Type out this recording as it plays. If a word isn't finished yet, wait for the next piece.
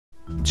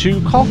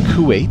To call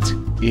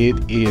Kuwait,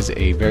 it is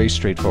a very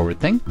straightforward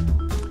thing,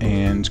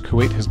 and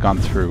Kuwait has gone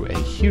through a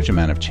huge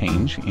amount of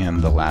change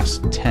in the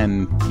last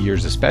 10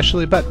 years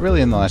especially, but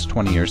really in the last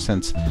 20 years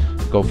since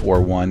Gulf War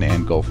I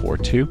and Gulf War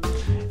II.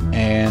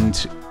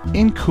 And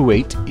in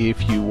Kuwait,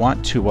 if you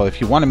want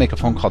to make a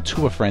phone call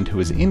to a friend who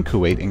is in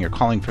Kuwait and you're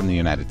calling from the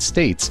United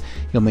States,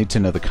 you'll need to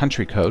know the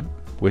country code,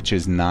 which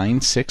is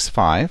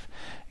 965.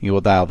 You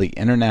will dial the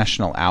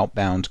international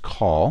outbound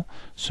call,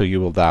 so you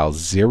will dial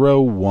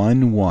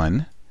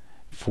 011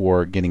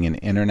 for getting an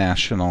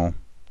international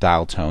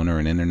dial tone or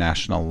an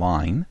international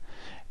line,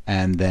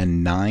 and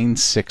then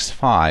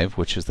 965,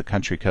 which is the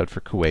country code for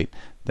Kuwait,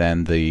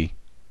 then the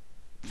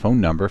phone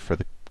number for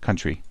the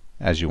country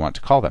as you want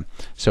to call them.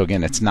 So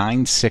again, it's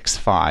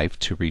 965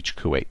 to reach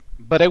Kuwait.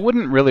 But I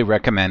wouldn't really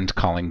recommend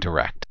calling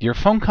direct. Your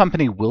phone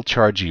company will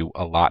charge you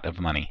a lot of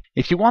money.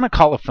 If you want to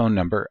call a phone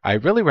number, I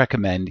really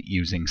recommend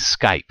using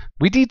Skype.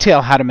 We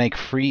detail how to make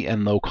free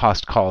and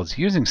low-cost calls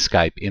using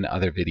Skype in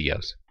other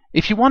videos.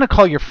 If you want to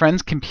call your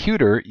friend's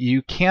computer,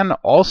 you can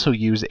also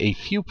use a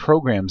few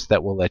programs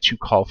that will let you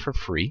call for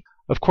free.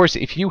 Of course,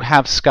 if you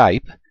have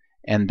Skype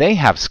and they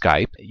have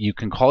Skype, you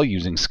can call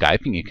using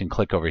Skype, and you can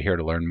click over here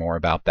to learn more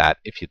about that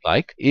if you'd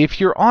like. If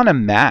you're on a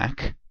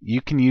Mac,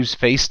 you can use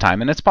FaceTime,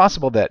 and it's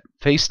possible that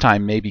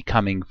FaceTime may be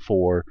coming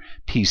for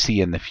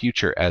PC in the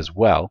future as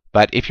well.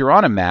 But if you're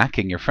on a Mac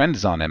and your friend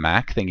is on a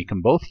Mac, then you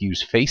can both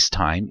use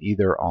FaceTime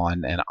either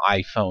on an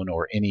iPhone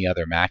or any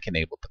other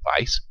Mac-enabled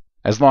device,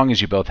 as long as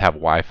you both have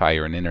Wi-Fi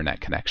or an internet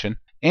connection.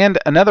 And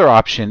another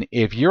option,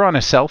 if you're on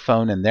a cell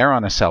phone and they're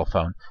on a cell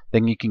phone,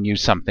 then you can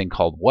use something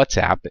called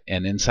WhatsApp,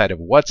 and inside of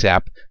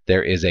WhatsApp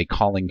there is a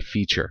calling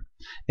feature.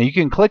 Now you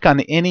can click on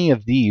any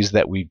of these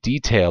that we've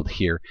detailed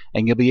here,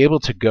 and you'll be able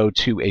to go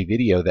to a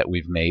video that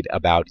we've made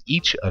about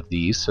each of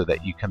these so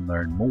that you can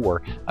learn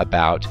more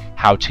about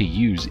how to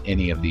use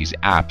any of these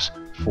apps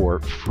for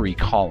free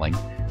calling.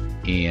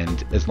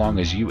 And as long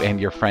as you and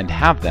your friend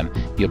have them,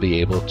 you'll be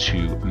able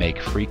to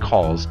make free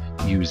calls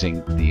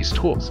using these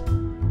tools.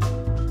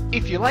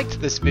 If you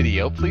liked this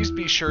video, please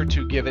be sure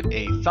to give it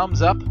a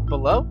thumbs up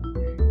below.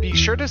 Be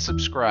sure to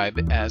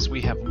subscribe, as we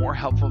have more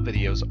helpful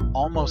videos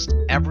almost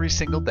every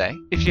single day.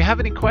 If you have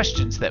any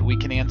questions that we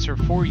can answer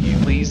for you,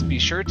 please be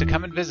sure to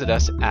come and visit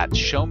us at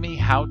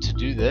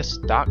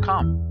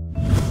showmehowtodothis.com.